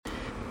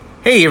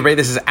Hey everybody,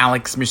 this is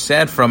Alex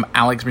Merced from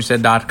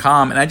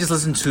alexmerced.com, and I just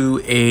listened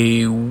to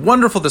a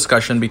wonderful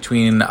discussion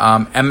between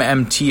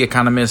MMT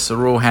economist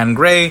Rohan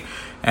Gray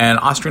and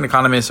Austrian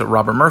economist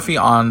Robert Murphy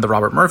on The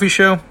Robert Murphy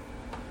Show.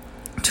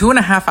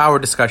 2.5 hour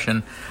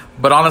discussion,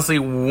 but honestly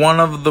one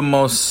of the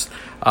most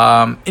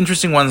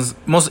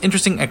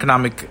interesting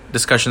economic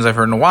discussions I've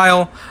heard in a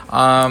while.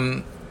 I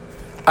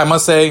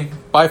must say,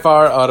 by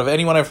far, out of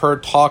anyone I've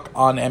heard talk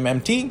on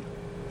MMT,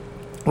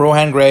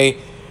 Rohan Gray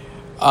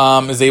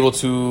is able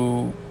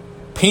to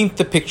paint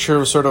the picture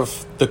of sort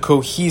of the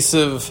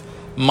cohesive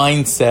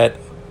mindset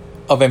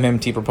of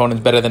MMT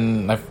proponents better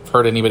than I've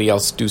heard anybody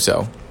else do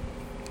so.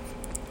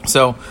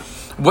 So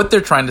what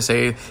they're trying to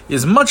say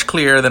is much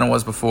clearer than it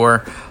was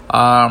before.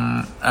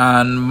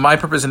 And my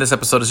purpose in this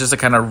episode is just to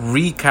kind of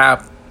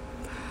recap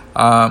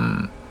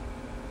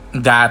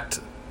that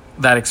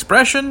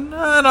expression.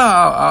 And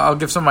I'll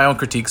give some of my own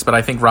critiques, but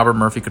I think Robert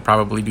Murphy could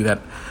probably do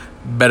that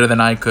better than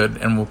I could,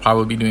 and we'll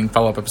probably be doing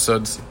follow-up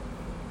episodes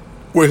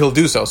where he'll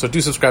do so. So do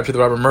subscribe to the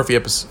Robert Murphy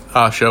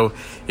show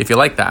if you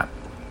like that.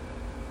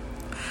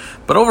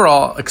 But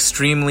overall,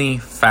 extremely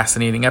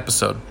fascinating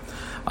episode.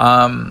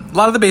 A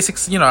lot of the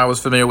basics, I was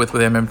familiar with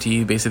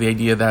MMT. Basically, the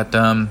idea that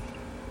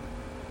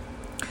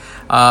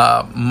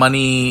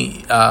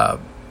money,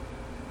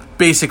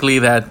 basically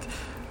that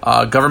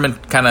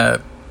government kind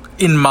of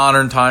in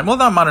modern time, well,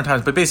 not modern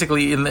times, but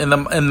basically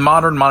in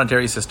modern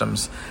monetary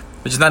systems,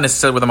 which is not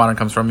necessarily where the modern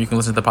comes from. You can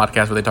listen to the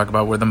podcast where they talk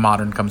about where the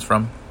modern comes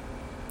from.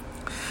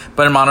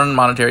 But in modern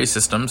monetary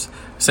systems,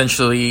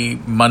 essentially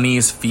money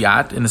is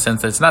fiat in the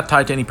sense that it's not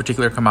tied to any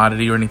particular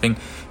commodity or anything.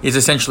 It's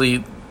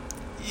essentially,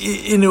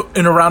 in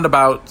a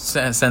roundabout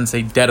sense,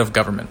 a debt of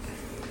government.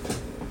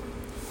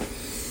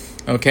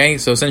 Okay,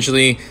 so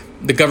essentially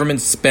the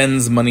government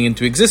spends money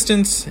into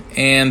existence,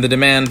 and the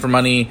demand for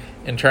money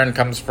in turn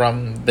comes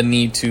from the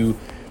need to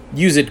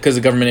use it because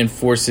the government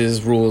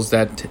enforces rules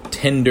that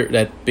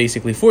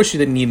basically force you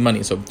to need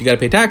money. So you got to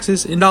pay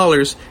taxes in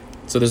dollars.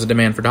 So there's a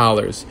demand for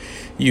dollars.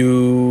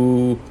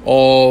 You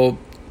all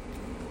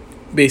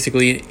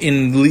basically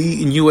in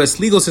U.S.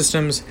 legal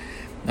systems,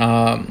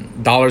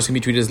 dollars can be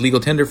treated as legal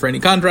tender for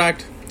any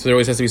contract. So there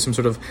always has to be some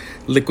sort of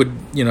liquid,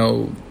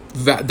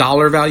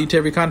 dollar value to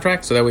every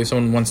contract. So that way, if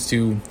someone wants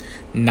to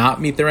not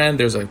meet their end,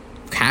 there's a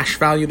cash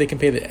value they can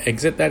pay to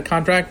exit that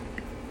contract.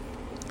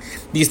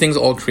 These things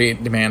all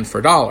create demand for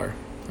dollar.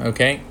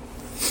 Okay,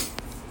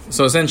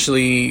 so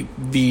essentially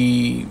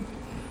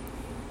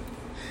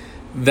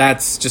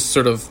that's just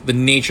sort of the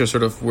nature,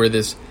 sort of where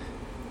this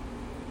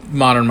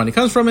modern money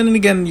comes from. And then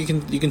again, you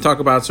can talk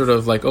about sort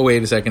of like, oh,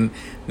 wait a second.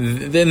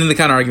 Then the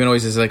counter argument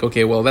always is like,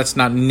 okay, well, that's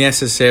not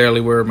necessarily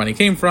where money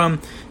came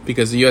from,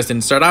 because the U.S.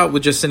 didn't start out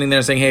with just sitting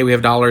there saying, hey, we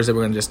have dollars that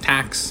we're going to just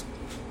tax.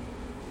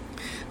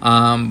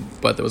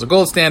 But there was a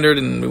gold standard,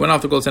 and we went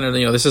off the gold standard.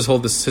 And, this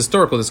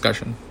historical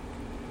discussion,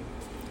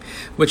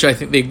 which I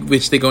think they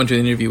go into the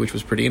interview, which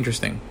was pretty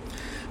interesting.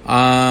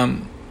 But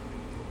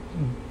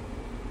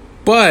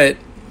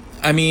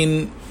I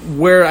mean,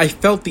 where I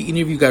felt the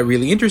interview got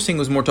really interesting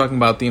was more talking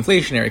about the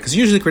inflationary, because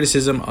usually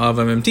criticism of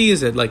MMT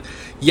is that, like,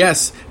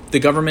 yes, the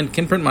government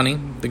can print money,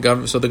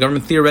 so the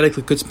government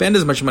theoretically could spend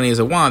as much money as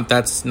it wants.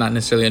 That's not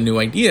necessarily a new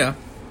idea.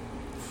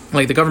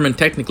 Like, the government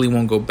technically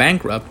won't go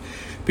bankrupt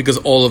because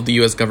all of the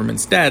U.S.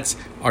 government's debts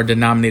are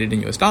denominated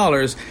in U.S.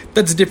 dollars.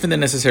 That's different than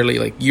necessarily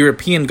like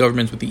European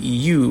governments with the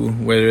EU,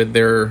 where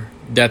their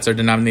debts are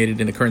denominated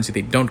in a currency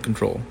they don't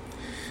control.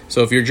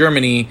 So if you're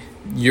Germany,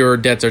 your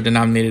debts are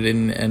denominated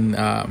in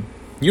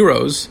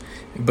euros,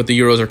 but the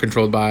euros are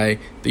controlled by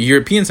the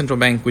European Central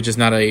Bank, which is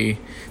not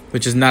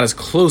as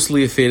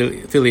closely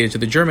affiliated to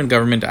the German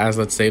government as,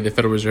 let's say, the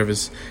Federal Reserve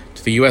is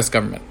to the U.S.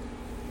 government.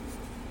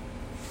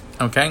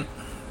 Okay,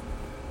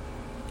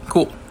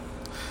 cool.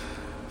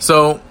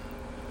 So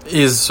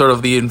is sort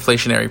of the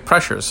inflationary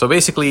pressures. So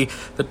basically,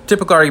 the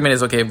typical argument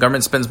is, okay, if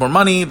government spends more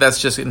money,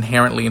 that's just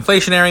inherently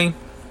inflationary,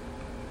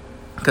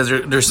 because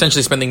they're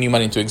essentially spending new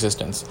money into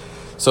existence.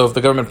 So if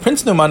the government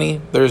prints new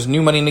money, there's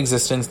new money in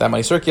existence, that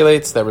money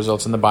circulates, that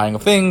results in the buying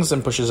of things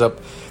and pushes up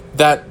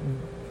that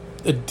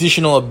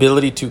additional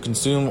ability to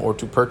consume or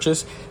to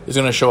purchase is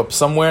going to show up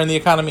somewhere in the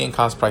economy and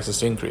cause prices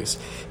to increase.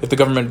 If the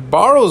government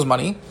borrows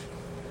money,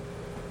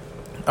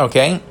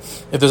 okay,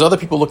 if there's other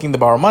people looking to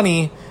borrow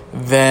money,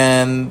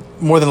 then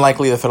more than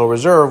likely the Federal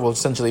Reserve will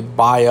essentially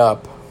buy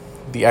up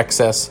the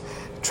excess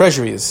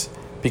treasuries,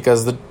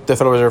 because the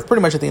Federal Reserve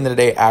pretty much at the end of the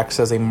day acts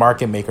as a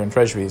market maker in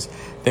treasuries.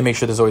 They make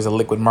sure there's always a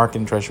liquid market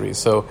in treasuries.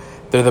 So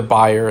they're the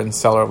buyer and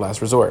seller of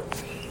last resort.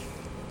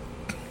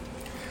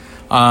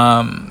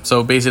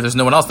 So basically there's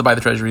no one else to buy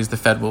the treasuries. The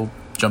Fed will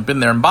jump in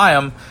there and buy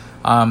them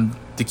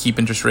to keep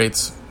interest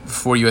rates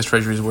for U.S.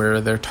 treasuries where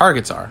their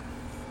targets are.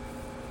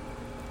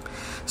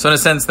 So in a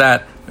sense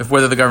that if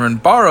whether the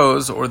government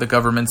borrows or the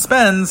government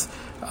spends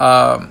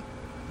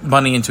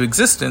money into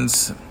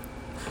existence,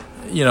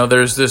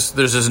 there's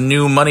this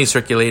new money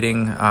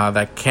circulating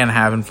that can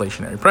have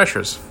inflationary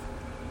pressures.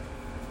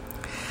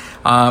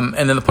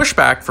 And then the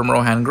pushback from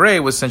Rohan Gray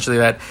was essentially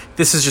that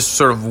this is just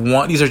sort of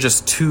these are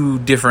just two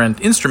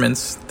different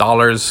instruments,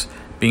 dollars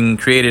being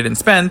created and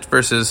spent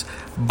versus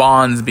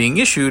bonds being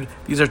issued.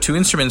 These are two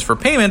instruments for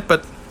payment,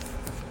 but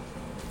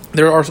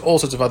there are all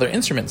sorts of other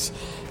instruments.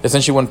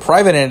 Essentially, when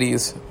private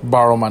entities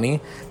borrow money,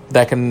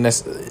 that can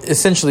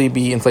essentially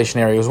be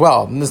inflationary as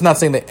well. And it's not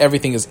saying that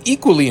everything is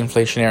equally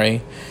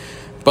inflationary,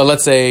 but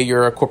let's say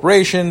you're a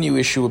corporation, you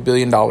issue $1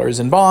 billion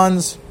in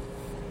bonds.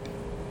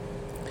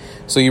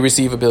 So you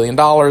receive $1 billion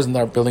and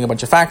they're building a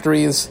bunch of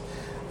factories.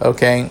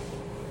 Okay.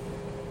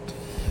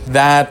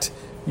 That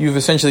you've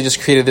essentially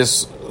just created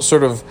this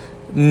sort of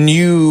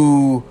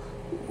new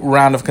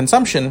round of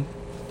consumption.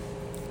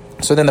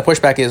 So then the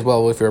pushback is,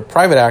 well, if you're a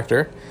private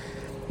actor,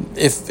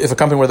 if a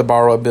company were to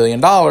borrow $1 billion,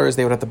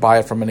 they would have to buy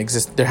it from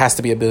there has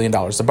to be $1 billion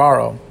to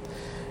borrow.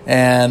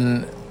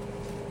 And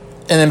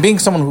then being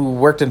someone who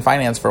worked in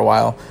finance for a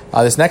while,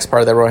 this next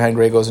part that Rohan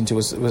Gray goes into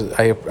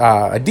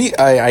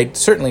I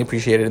certainly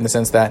appreciate it in the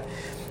sense that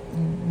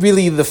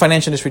really the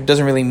financial industry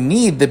doesn't really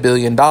need the $1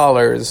 billion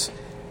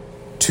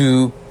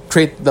to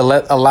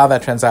allow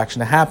that transaction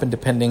to happen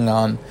depending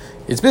on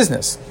its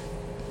business.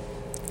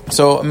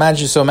 So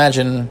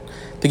imagine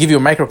to give you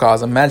a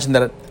microcosm, imagine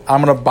that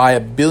I'm going to buy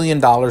 $1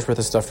 billion worth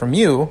of stuff from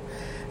you,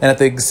 and at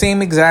the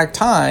same exact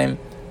time,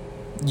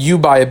 you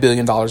buy $1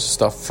 billion of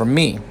stuff from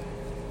me.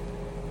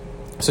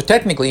 So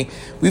technically,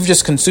 we've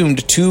just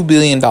consumed $2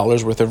 billion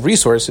worth of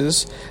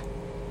resources,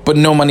 but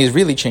no money's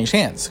really changed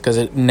hands because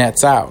it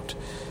nets out.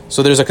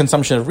 So there's a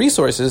consumption of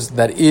resources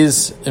that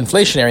is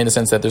inflationary in the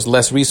sense that there's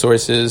less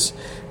resources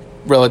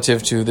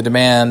relative to the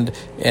demand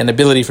and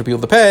ability for people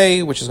to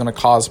pay, which is going to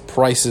cause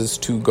prices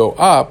to go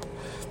up.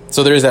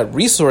 So there is that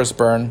resource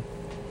burn,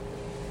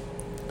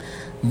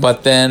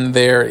 but then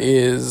there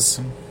is,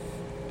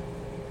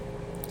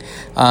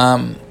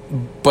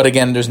 but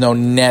again, there's no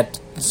net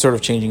sort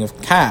of changing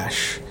of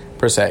cash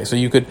per se. So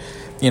you could,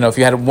 if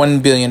you had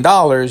 $1 billion,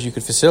 you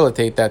could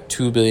facilitate that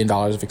 $2 billion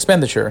of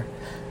expenditure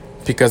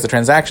because the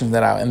transactions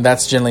net out. And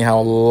that's generally how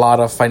a lot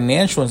of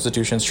financial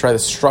institutions try to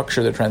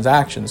structure their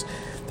transactions.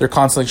 They're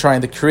constantly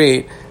trying to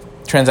create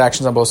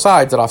transactions on both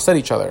sides that offset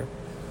each other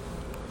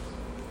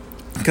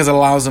because it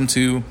allows them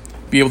to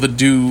be able to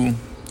do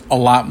a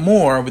lot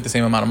more with the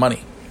same amount of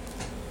money.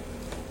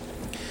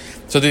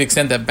 So to the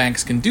extent that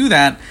banks can do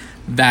that,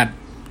 that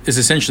is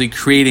essentially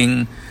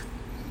creating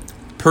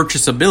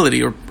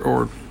purchasability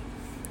or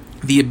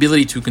the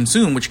ability to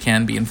consume, which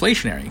can be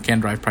inflationary. It can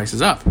drive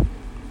prices up.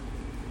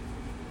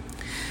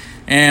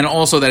 And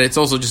also that it's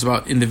also just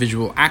about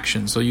individual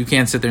action. So you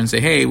can't sit there and say,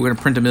 hey, we're going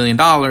to print $1 million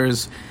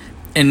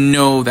and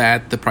know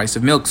that the price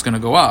of milk is going to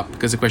go up.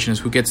 Because the question is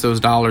who gets those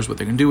dollars, what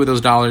they're going to do with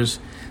those dollars.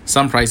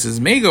 Some prices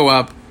may go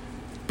up,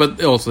 but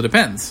it also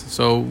depends.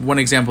 So one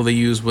example they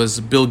used was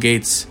Bill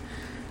Gates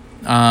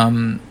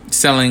selling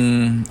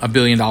 $1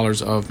 billion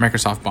of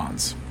Microsoft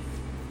bonds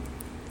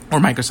or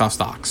Microsoft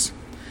stocks.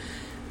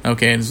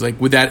 Okay, and it's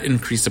like, would that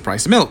increase the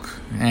price of milk?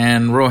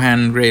 And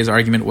Rohan Gray's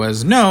argument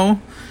was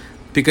no,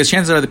 because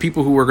chances are the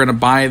people who were going to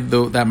buy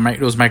those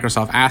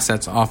Microsoft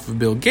assets off of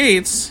Bill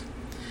Gates,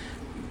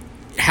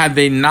 had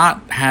they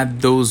not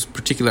had those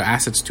particular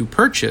assets to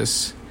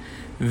purchase,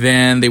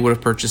 then they would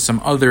have purchased some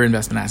other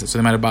investment assets. So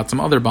they might have bought some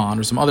other bond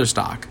or some other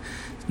stock,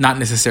 not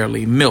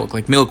necessarily milk.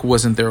 Like milk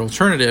wasn't their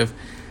alternative.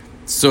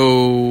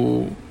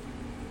 So,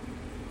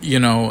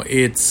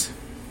 it's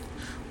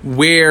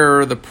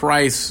where the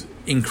price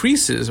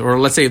increases, or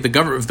let's say if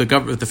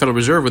the Federal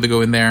Reserve were to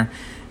go in there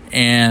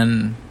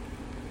and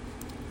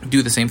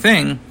do the same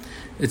thing,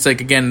 it's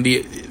like, again,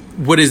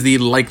 what is the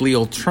likely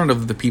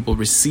alternative of the people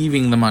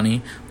receiving the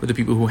money or the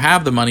people who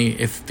have the money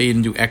if they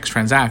didn't do X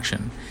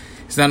transaction?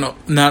 It's not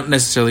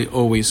necessarily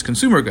always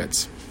consumer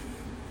goods.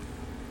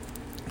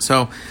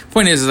 So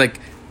point is like,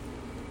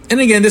 and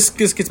again, this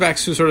gets back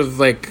to sort of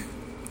like,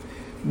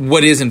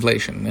 what is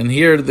inflation? And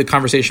here the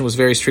conversation was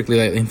very strictly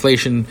like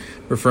inflation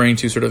referring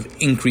to sort of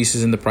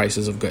increases in the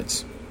prices of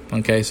goods.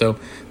 Okay, so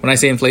when I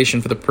say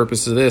inflation for the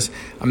purposes of this,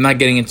 I'm not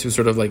getting into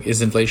sort of like,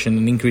 is inflation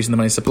an increase in the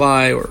money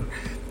supply, or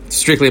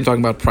strictly I'm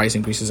talking about price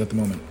increases at the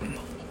moment.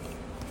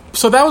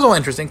 So that was all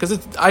interesting because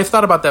I've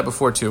thought about that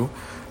before too.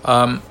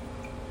 I've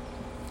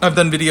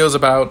done videos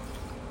about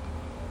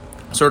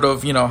sort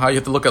of, how you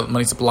have to look at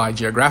money supply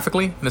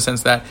geographically, in the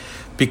sense that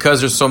because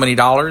there's so many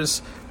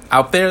dollars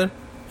out there,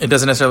 it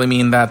doesn't necessarily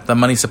mean that the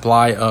money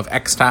supply of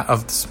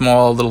of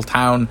small little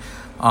town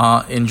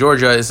in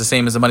Georgia is the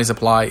same as the money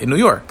supply in New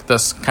York,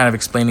 thus kind of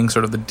explaining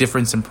sort of the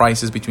difference in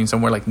prices between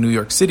somewhere like New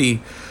York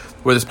City,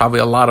 where there's probably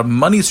a lot of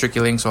money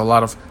circulating, so a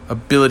lot of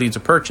ability to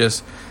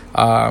purchase,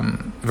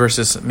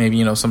 versus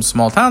maybe, some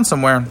small town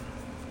somewhere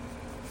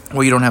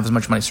where you don't have as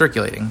much money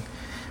circulating,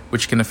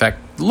 which can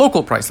affect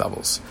local price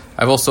levels.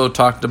 I've also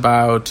talked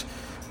about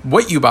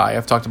what you buy.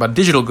 I've talked about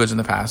digital goods in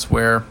the past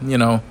where,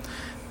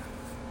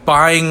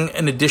 buying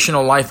an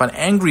additional life on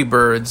Angry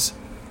Birds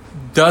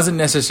doesn't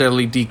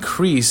necessarily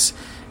decrease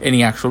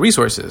any actual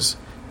resources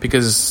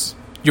because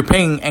you're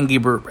paying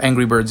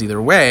Angry Birds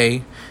either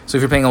way. So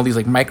if you're paying all these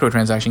like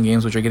microtransaction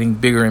games, which are getting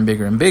bigger and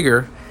bigger and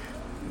bigger,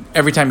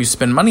 every time you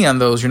spend money on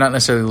those, you're not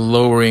necessarily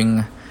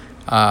lowering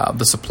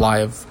the supply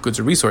of goods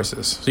or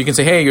resources. So you can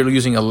say, hey, you're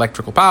using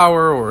electrical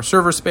power or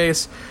server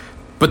space,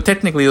 But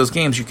technically, those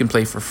games you can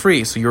play for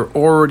free, so you're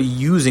already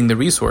using the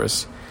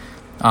resource.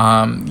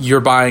 You're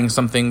buying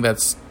something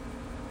that's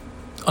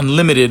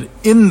unlimited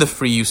in the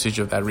free usage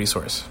of that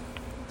resource.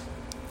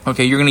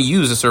 Okay, you're going to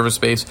use the server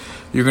space,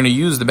 you're going to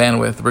use the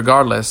bandwidth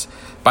regardless.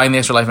 Buying the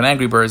extra life on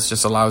Angry Birds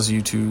just allows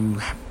you to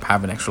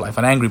have an extra life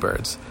on Angry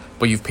Birds,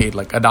 but you've paid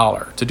like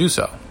 $1 to do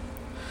so.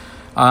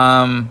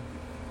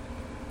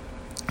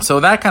 So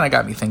that kind of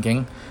got me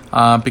thinking,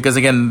 because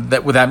again,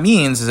 what that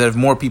means is that if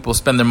more people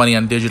spend their money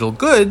on digital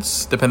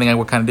goods, depending on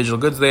what kind of digital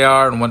goods they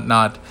are and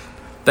whatnot,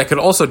 that could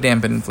also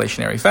dampen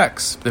inflationary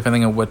effects,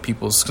 depending on what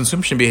people's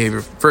consumption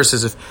behavior,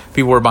 versus if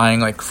people were buying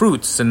like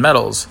fruits and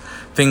metals,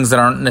 things that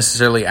aren't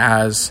necessarily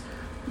that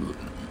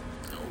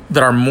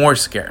are more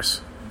scarce.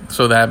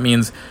 So that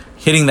means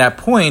hitting that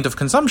point of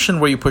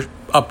consumption where you push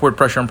upward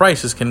pressure on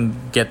prices can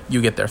get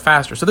there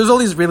faster. So there's all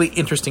these really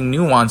interesting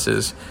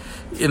nuances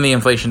in the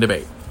inflation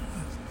debate.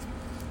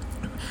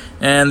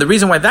 And the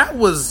reason why that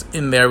was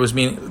in there was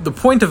the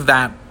point of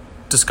that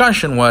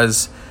discussion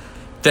was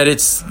that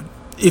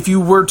if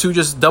you were to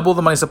just double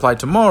the money supply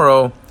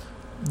tomorrow,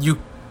 you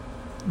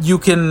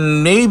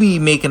can maybe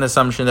make an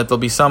assumption that there'll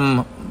be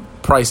some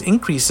price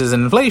increases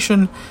in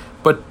inflation,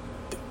 but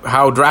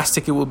how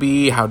drastic it will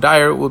be, how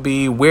dire it will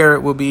be, where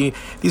it will be,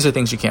 these are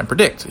things you can't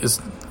predict.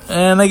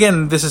 And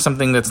again, this is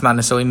something that's not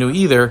necessarily new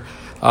either.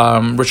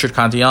 Richard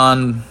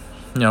Cantillon,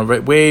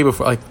 way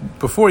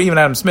before even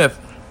Adam Smith,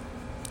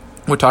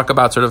 would talk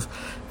about sort of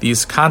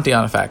these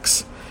Cantillon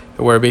effects,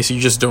 where basically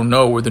you just don't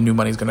know where the new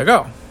money is going to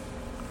go.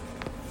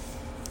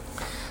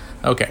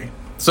 Okay,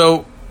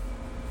 so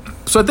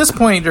at this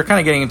point, you're kind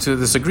of getting into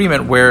this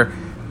agreement where,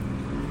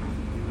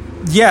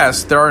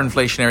 yes, there are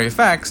inflationary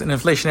effects, and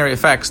inflationary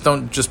effects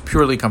don't just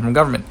purely come from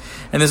government.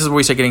 And this is where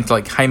we start getting to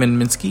like Hyman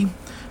Minsky.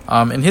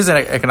 In his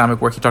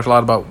economic work, he talked a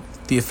lot about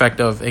the effect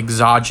of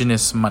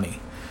exogenous money.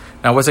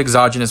 Now, what's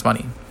exogenous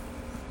money?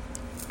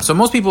 So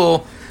most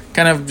people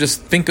kind of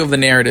just think of the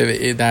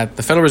narrative that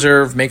the Federal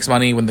Reserve makes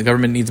money when the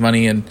government needs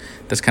money, and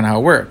that's kind of how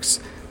it works.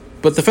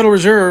 But the Federal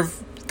Reserve,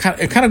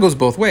 it kind of goes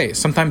both ways.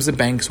 Sometimes the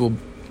banks will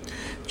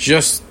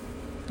just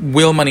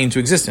will money into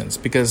existence,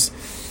 because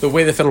the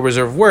way the Federal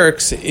Reserve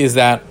works is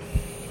that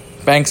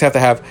banks have to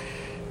have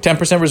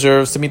 10%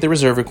 reserves to meet the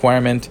reserve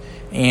requirement,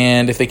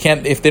 and if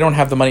they don't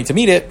have the money to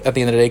meet it at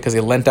the end of the day because they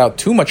lent out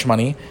too much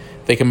money,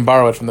 they can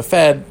borrow it from the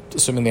Fed,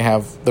 assuming they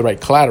have the right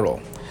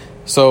collateral.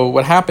 So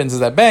what happens is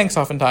that banks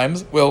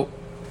oftentimes will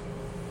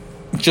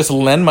just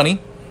lend money.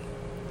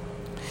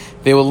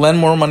 They will lend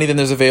more money than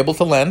there's available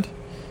to lend,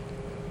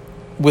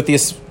 with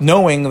this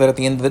knowing that at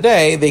the end of the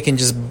day, they can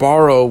just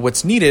borrow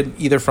what's needed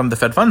either from the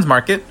Fed funds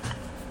market,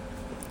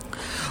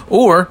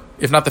 or,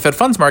 if not the Fed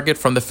funds market,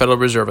 from the Federal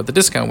Reserve at the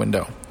discount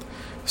window.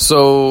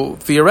 So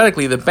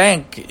theoretically, the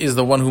bank is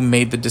the one who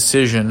made the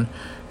decision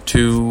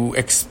to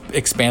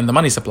expand the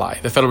money supply.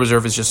 The Federal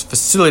Reserve is just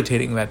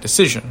facilitating that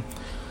decision,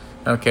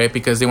 okay,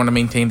 because they want to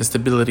maintain the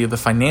stability of the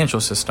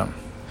financial system.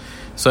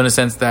 So in a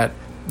sense that,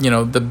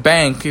 the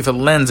bank, if it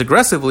lends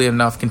aggressively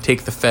enough, can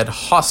take the Fed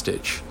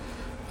hostage.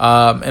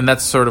 And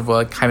that's sort of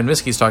what Hyman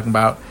Minsky is talking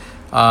about,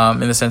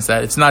 in the sense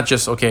that it's not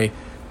just,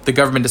 the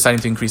government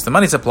deciding to increase the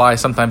money supply.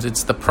 Sometimes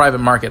it's the private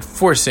market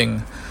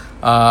forcing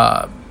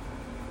the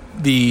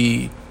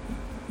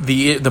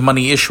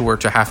money issuer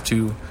to have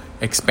to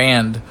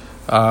expand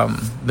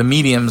the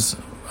mediums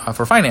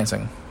for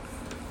financing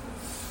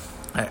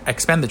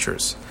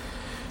expenditures.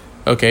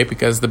 Okay,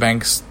 because the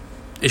banks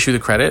issue the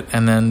credit,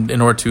 and then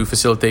in order to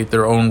facilitate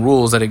their own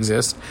rules that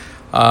exist,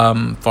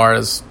 far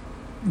as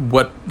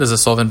what does a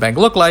solvent bank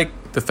look like,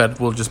 the Fed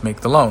will just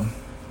make the loan.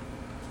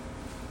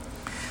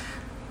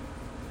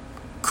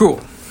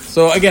 Cool.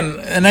 So again,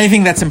 and I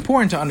think that's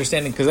important to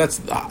understanding, because that's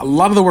a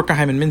lot of the work of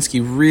Hyman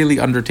Minsky really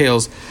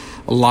undertales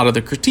a lot of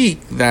the critique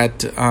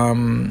that a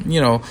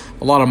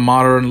lot of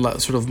modern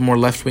sort of more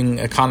left-wing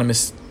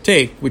economists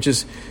take, which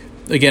is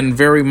again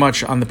very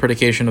much on the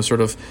predication of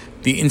sort of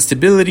the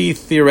instability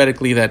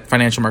theoretically that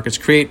financial markets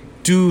create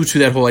due to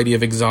that whole idea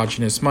of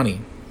exogenous money.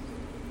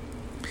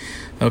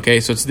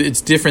 Okay, so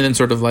it's different than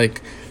sort of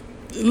like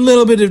a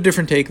little bit of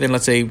different take than,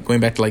 let's say,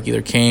 going back to like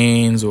either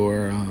Keynes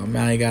or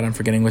I'm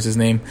forgetting what's his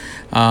name.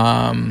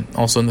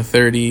 Also in the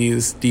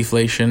 30s,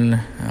 deflation.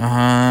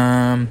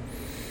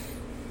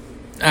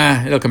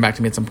 It'll come back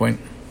to me at some point.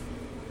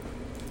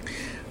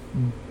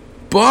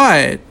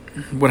 But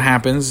what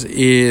happens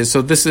is,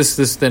 so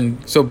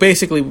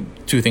basically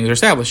two things are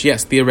established.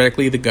 Yes,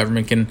 theoretically the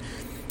government can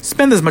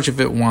spend as much if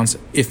it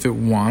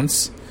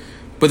wants,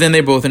 but then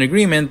they're both in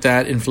agreement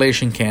that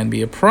inflation can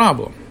be a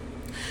problem.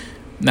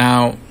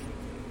 Now,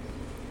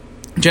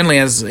 generally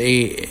as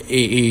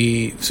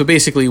so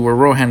basically where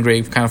Rohan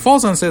Gray kind of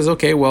falls on says,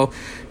 okay, well,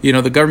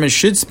 the government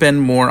should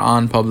spend more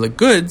on public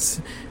goods,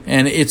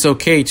 and it's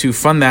okay to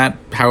fund that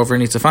however it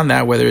needs to fund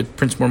that, whether it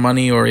prints more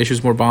money or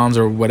issues more bonds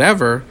or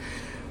whatever.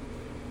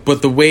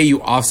 But the way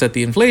you offset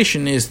the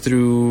inflation is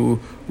through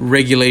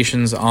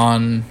regulations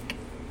on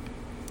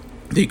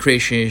the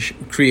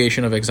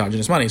creation of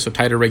exogenous money. So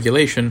tighter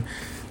regulation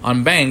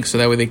on banks, so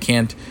that way they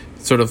can't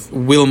sort of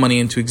will money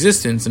into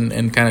existence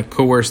and kind of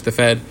coerce the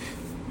Fed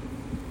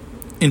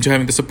into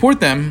having to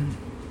support them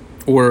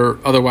or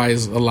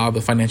otherwise allow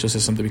the financial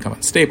system to become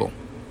unstable.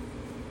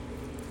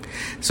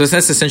 So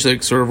that's essentially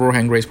sort of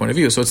Rohan Gray's point of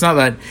view. So it's not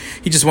that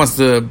he just wants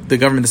the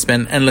government to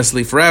spend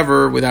endlessly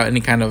forever without any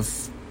kind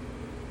of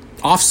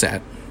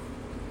offset.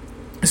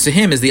 To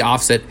him, is the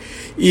offset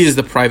is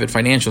the private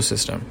financial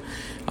system.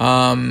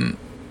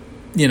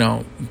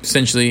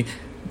 Essentially,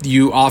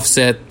 you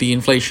offset the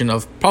inflation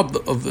of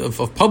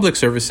public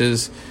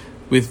services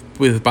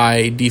with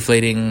by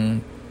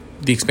deflating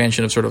the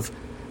expansion of sort of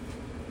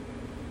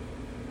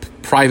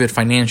private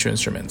financial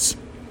instruments.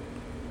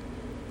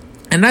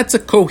 And that's a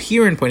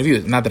coherent point of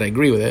view. Not that I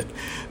agree with it,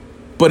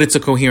 but it's a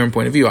coherent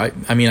point of view. I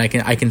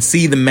can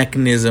see the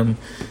mechanism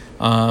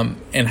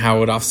and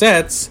how it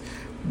offsets.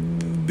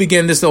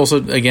 Again, this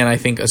also, I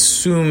think,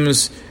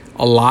 assumes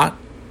a lot.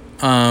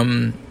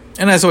 And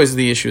that's always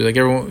the issue. Like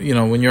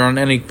everyone, when you're on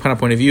any kind of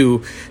point of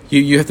view,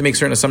 you have to make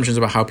certain assumptions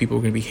about how people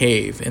are going to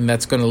behave, and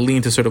that's going to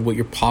lean to sort of what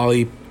your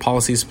policy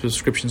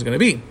prescription is going to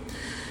be.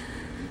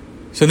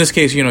 So in this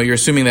case, you're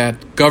assuming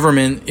that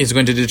government is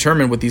going to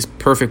determine what these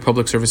perfect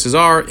public services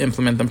are,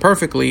 implement them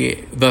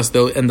perfectly, thus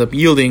they'll end up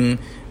yielding,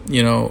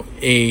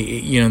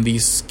 the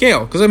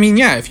scale. Because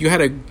if you had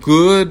a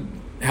good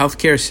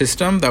healthcare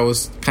system that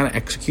was kind of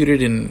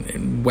executed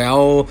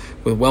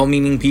with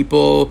well-meaning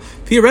people,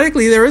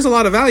 theoretically there is a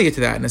lot of value to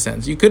that in a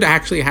sense. You could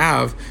actually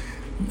have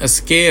a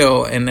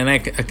scale and an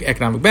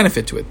economic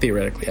benefit to it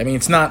theoretically.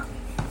 It's not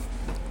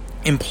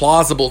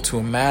implausible to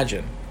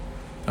imagine.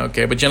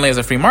 Okay, but generally as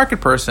a free market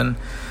person,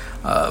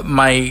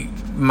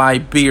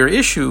 my bigger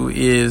issue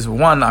is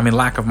one,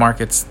 lack of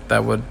markets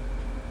that would,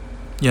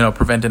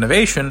 prevent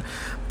innovation,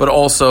 but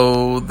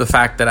also the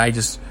fact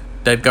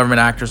that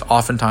government actors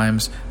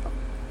oftentimes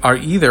are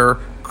either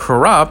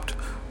corrupt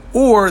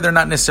or they're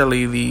not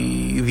necessarily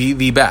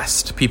the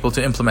best people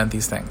to implement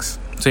these things.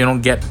 So you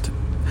don't get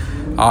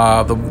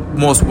the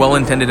most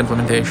well-intended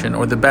implementation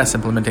or the best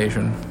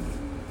implementation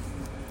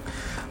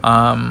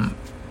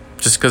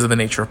just because of the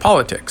nature of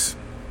politics.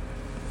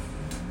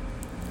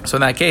 So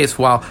in that case,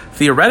 while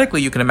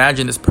theoretically you can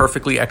imagine this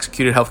perfectly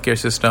executed healthcare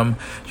system,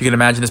 you can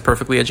imagine this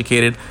perfectly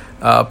educated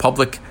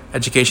public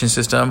education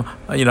system,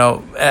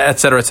 et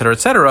cetera, et cetera, et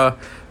cetera,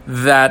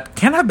 that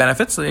can have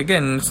benefits.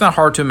 Again, it's not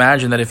hard to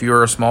imagine that if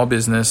you're a small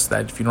business,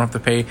 that if you don't have to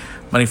pay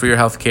money for your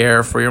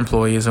healthcare for your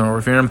employees, or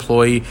if you're an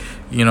employee,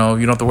 you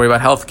don't have to worry about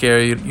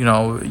healthcare.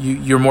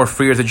 You're more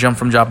freer to jump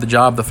from job to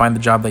job to find the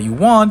job that you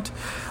want.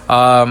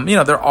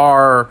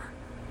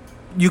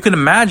 You can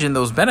imagine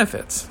those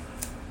benefits.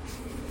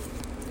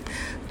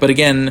 But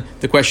again,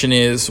 the question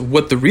is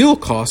what the real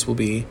cost will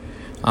be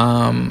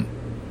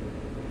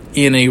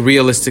in a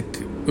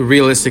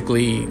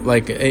realistically,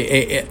 like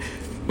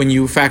when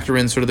you factor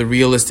in sort of the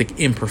realistic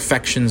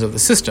imperfections of the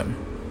system,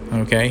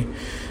 okay?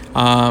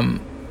 And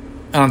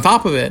on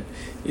top of it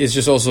is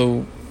just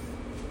also,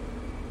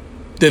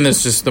 then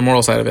there's just the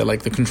moral side of it,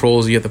 like the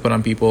controls you have to put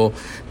on people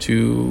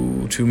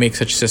to make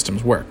such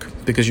systems work,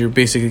 because you're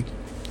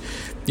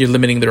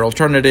limiting their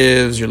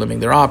alternatives, you're limiting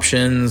their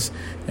options,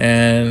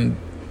 and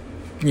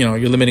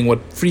you're limiting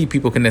what free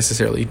people can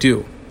necessarily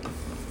do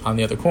on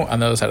the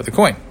other side of the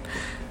coin.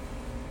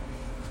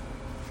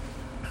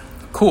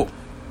 Cool.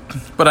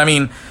 But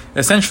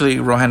essentially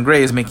Rohan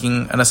Gray is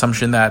making an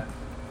assumption that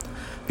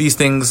these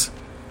things,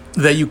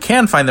 that you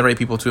can find the right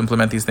people to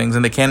implement these things,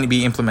 and they can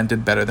be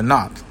implemented better than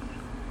not.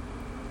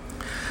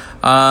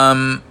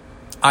 I'm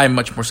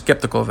much more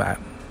skeptical of that.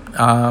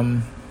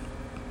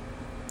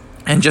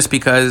 And just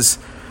because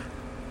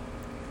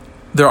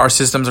there are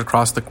systems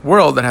across the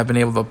world that have been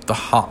able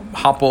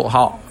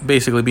to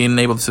basically being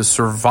able to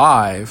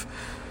survive,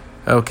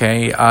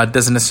 okay,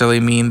 doesn't necessarily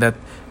mean that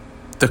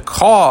the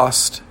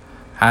cost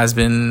has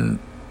been,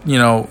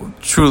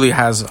 truly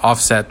has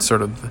offset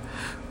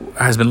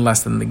has been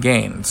less than the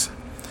gains.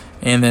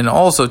 And then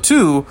also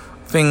too,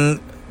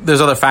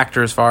 there's other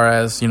factors as far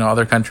as,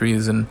 other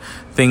countries and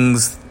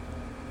things,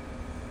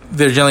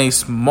 they're generally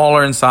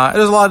smaller in size.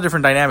 There's a lot of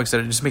different dynamics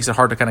that it just makes it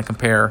hard to kind of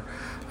compare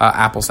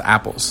apples to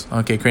apples.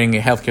 Okay, creating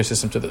a healthcare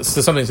system to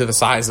something to the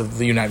size of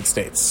the United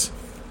States.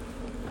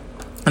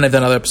 And I've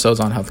done other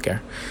episodes on healthcare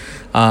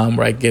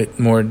where I get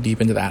more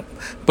deep into that.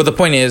 But the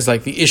point is,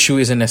 like, the issue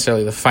isn't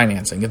necessarily the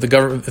financing. If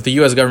the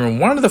U.S. government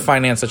wanted to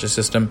finance such a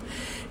system,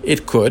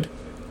 it could.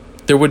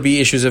 There would be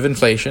issues of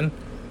inflation,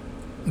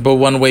 but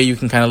one way you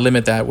can kind of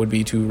limit that would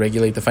be to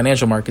regulate the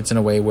financial markets in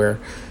a way where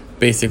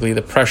basically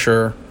the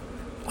pressure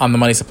on the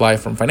money supply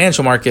from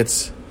financial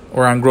markets,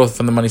 or on growth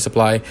from the money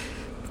supply,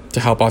 to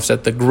help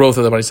offset the growth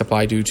of the money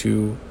supply due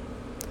to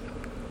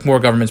more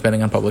government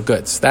spending on public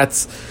goods.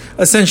 That's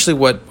essentially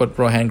what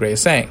Rohan Gray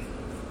is saying,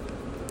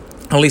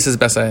 at least as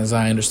best as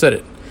I understood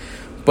it.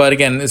 But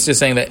again, it's just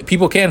saying that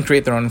people can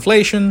create their own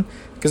inflation.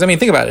 Because,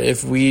 think about it.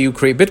 If we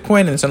create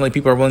Bitcoin and suddenly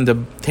people are willing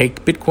to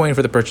take Bitcoin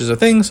for the purchase of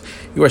things,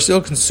 you are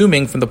still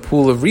consuming from the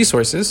pool of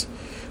resources,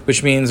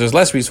 which means there's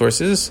less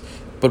resources,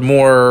 but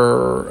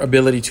more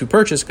ability to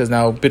purchase, because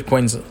now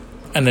Bitcoin's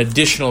an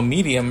additional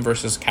medium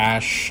versus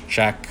cash,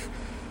 check,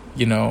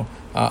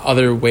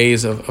 other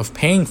ways of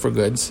paying for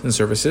goods and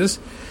services.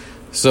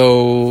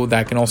 So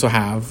that can also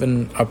have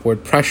an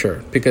upward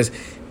pressure, because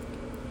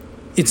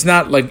it's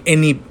not like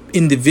any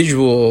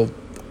individual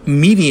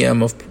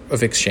medium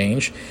of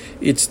exchange.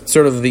 It's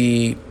sort of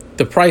the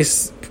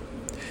price.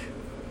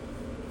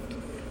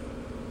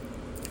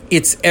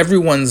 It's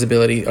everyone's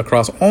ability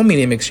across all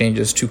medium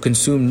exchanges to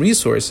consume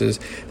resources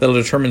that will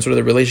determine sort of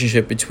the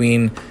relationship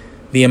between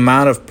the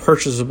amount of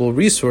purchasable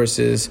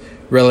resources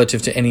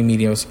relative to any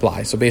medium of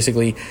supply. So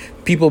basically,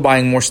 people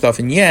buying more stuff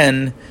in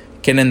yen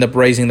can end up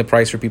raising the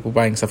price for people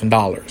buying stuff in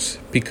dollars,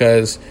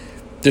 because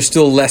there's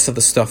still less of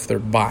the stuff they're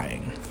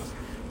buying.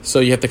 So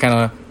you have to kind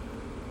of,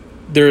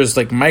 there's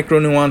like micro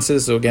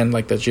nuances. So again,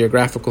 like the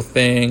geographical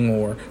thing,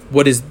 or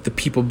what is the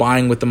people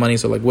buying with the money?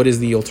 So like, what is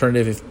the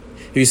alternative?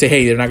 If you say,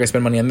 hey, they're not going to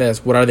spend money on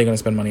this, what are they going to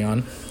spend money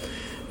on?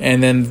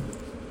 And then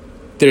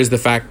there's the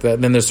fact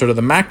that then there's sort of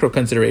the macro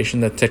consideration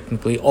that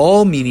technically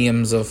all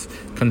mediums of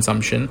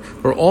consumption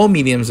or all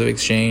mediums of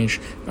exchange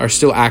are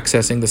still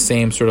accessing the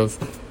same sort of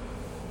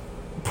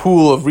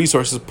pool of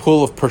resources,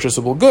 pool of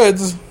purchasable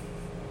goods,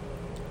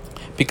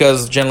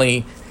 because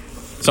generally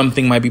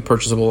something might be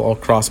purchasable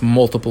across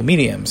multiple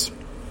mediums.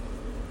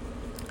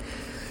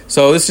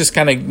 So this just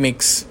kind of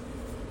makes,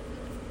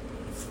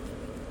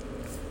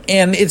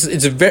 and it's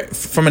a very,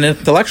 from an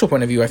intellectual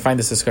point of view, I find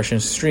this discussion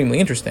extremely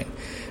interesting.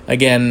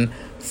 Again,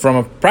 from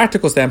a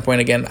practical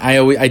standpoint, again,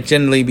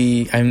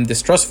 I'm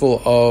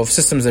distrustful of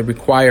systems that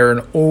require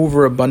an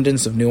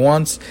overabundance of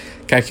nuance,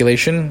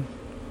 calculation,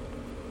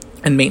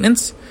 and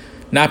maintenance.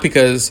 Not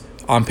because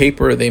on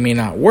paper they may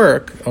not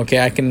work. Okay,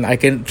 I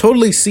can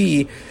totally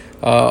see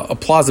a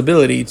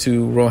plausibility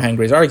to Rohan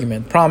Gray's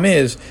argument. Problem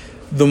is,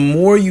 the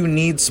more you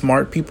need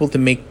smart people to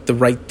make the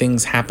right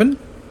things happen,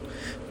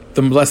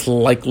 the less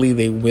likely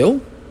they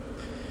will.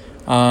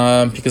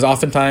 Because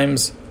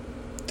oftentimes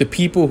the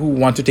people who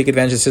want to take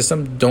advantage of the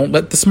system don't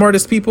let the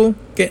smartest people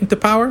get into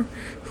power,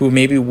 who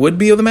maybe would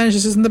be able to manage the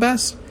system the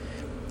best.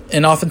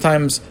 And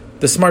oftentimes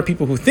the smart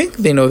people who think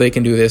they know they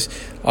can do this,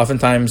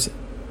 oftentimes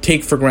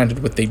take for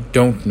granted what they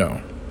don't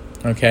know.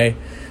 Okay?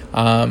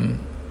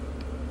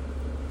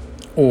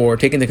 Or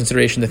take into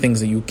consideration the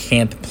things that you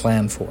can't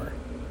plan for.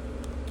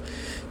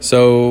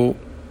 So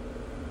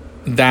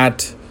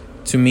that,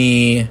 to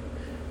me,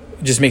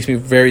 just makes me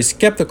very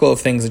skeptical of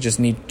things that just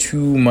need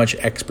too much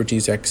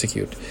expertise to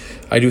execute.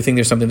 I do think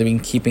there's something to be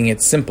keeping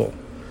it simple.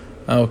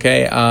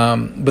 Okay?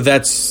 But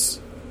that's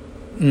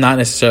not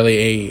necessarily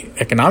a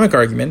economic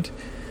argument.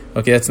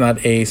 Okay? That's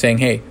not a saying,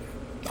 hey,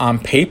 on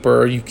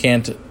paper, you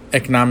can't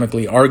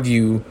economically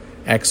argue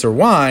X or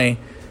Y.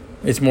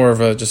 It's more of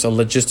just a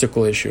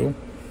logistical issue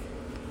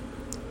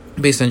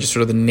based on just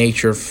sort of the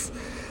nature of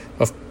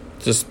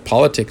just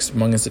politics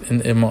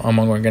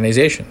among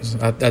organizations.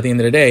 At the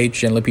end of the day,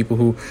 generally people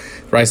who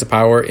rise to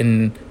power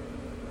in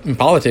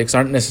politics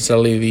aren't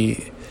necessarily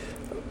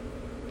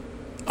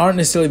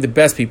the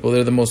best people.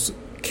 They're the most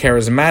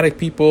charismatic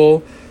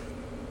people.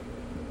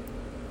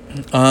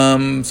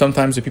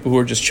 Sometimes they're people who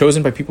are just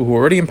chosen by people who are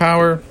already in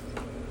power.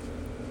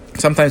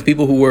 Sometimes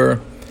people who were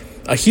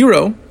a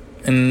hero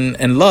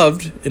and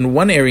loved in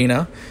one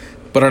arena,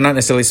 but are not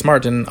necessarily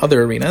smart in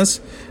other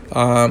arenas.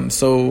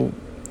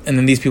 And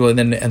then these people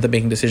then end up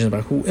making decisions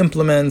about who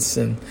implements,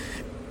 and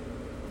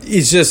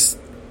it's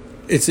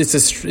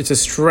a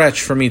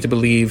stretch for me to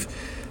believe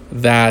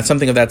that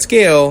something of that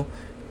scale,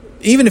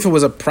 even if it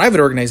was a private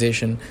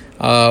organization,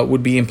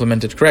 would be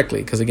implemented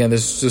correctly. Because again,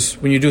 there's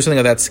just, when you do something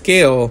of that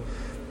scale,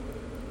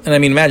 and I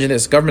mean, imagine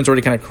this, government's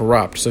already kind of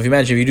corrupt. So if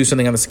you do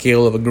something on the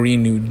scale of a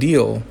Green New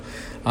Deal,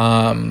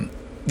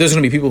 there's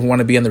going to be people who want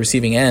to be on the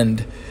receiving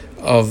end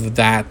of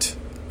that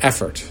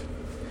effort.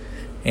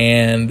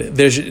 And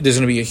there's going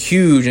to be a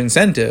huge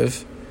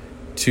incentive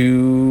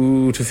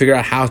to figure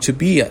out how to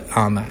be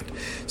on that.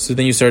 So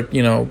then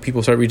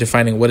people start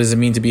redefining what does it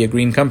mean to be a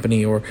green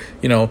company, or,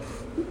 and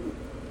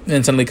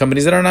suddenly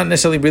companies that are not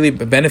necessarily really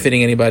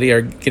benefiting anybody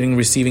are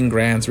receiving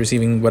grants,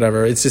 receiving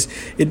whatever. It's just,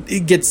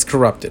 it gets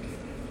corrupted.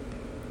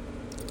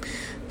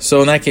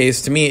 So in that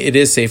case, to me, it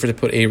is safer to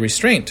put a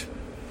restraint.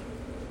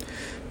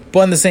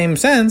 But in the same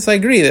sense, I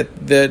agree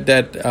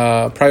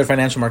that private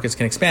financial markets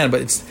can expand,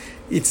 but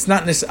it's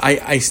not necessarily.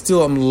 I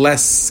still am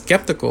less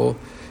skeptical,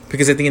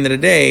 because at the end of the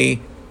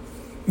day,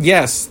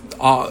 yes,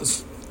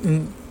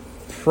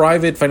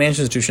 private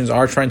financial institutions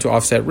are trying to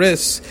offset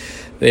risks.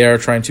 They are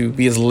trying to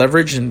be as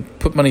leveraged and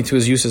put money to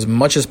its use as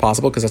much as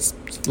possible, because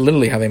that's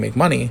literally how they make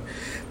money.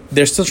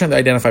 They're still trying to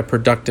identify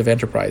productive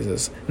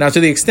enterprises. Now, to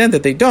the extent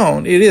that they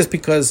don't, it is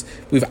because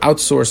we've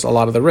outsourced a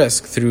lot of the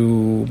risk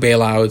through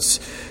bailouts,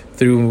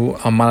 through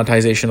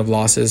monetization of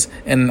losses.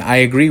 And I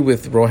agree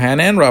with Rohan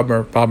and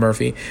Bob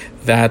Murphy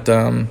that,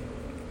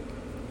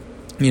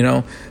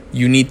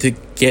 you need to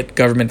get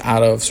government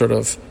out of sort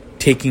of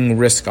taking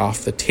risk off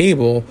the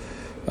table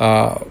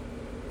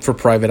for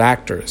private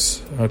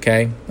actors.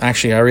 Okay,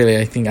 actually, I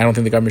don't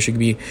think the government should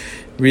be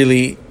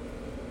really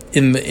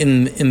in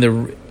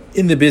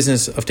the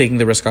business of taking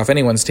the risk off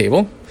anyone's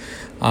table,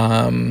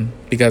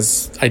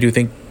 because I do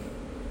think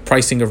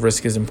pricing of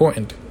risk is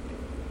important.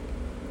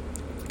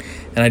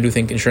 And I do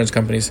think insurance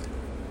companies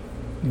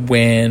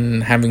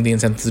when having the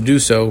incentive to do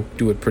so,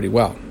 do it pretty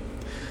well.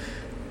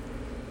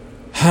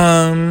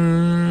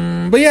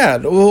 But yeah,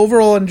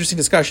 overall interesting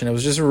discussion. It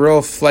was just a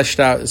real fleshed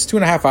out. It's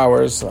 2.5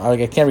 hours. I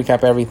can't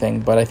recap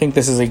everything, but I think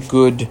this is a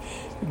good.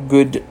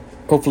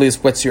 Hopefully, this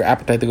whets your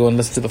appetite to go and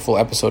listen to the full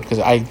episode, because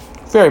I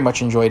very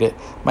much enjoyed it.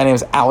 My name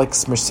is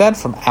Alex Merced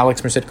from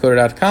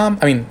alexmercedcoder.com.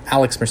 I mean,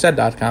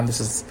 alexmerced.com. This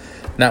is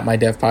not my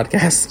dev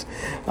podcast.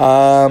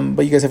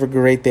 But you guys have a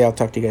great day. I'll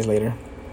talk to you guys later.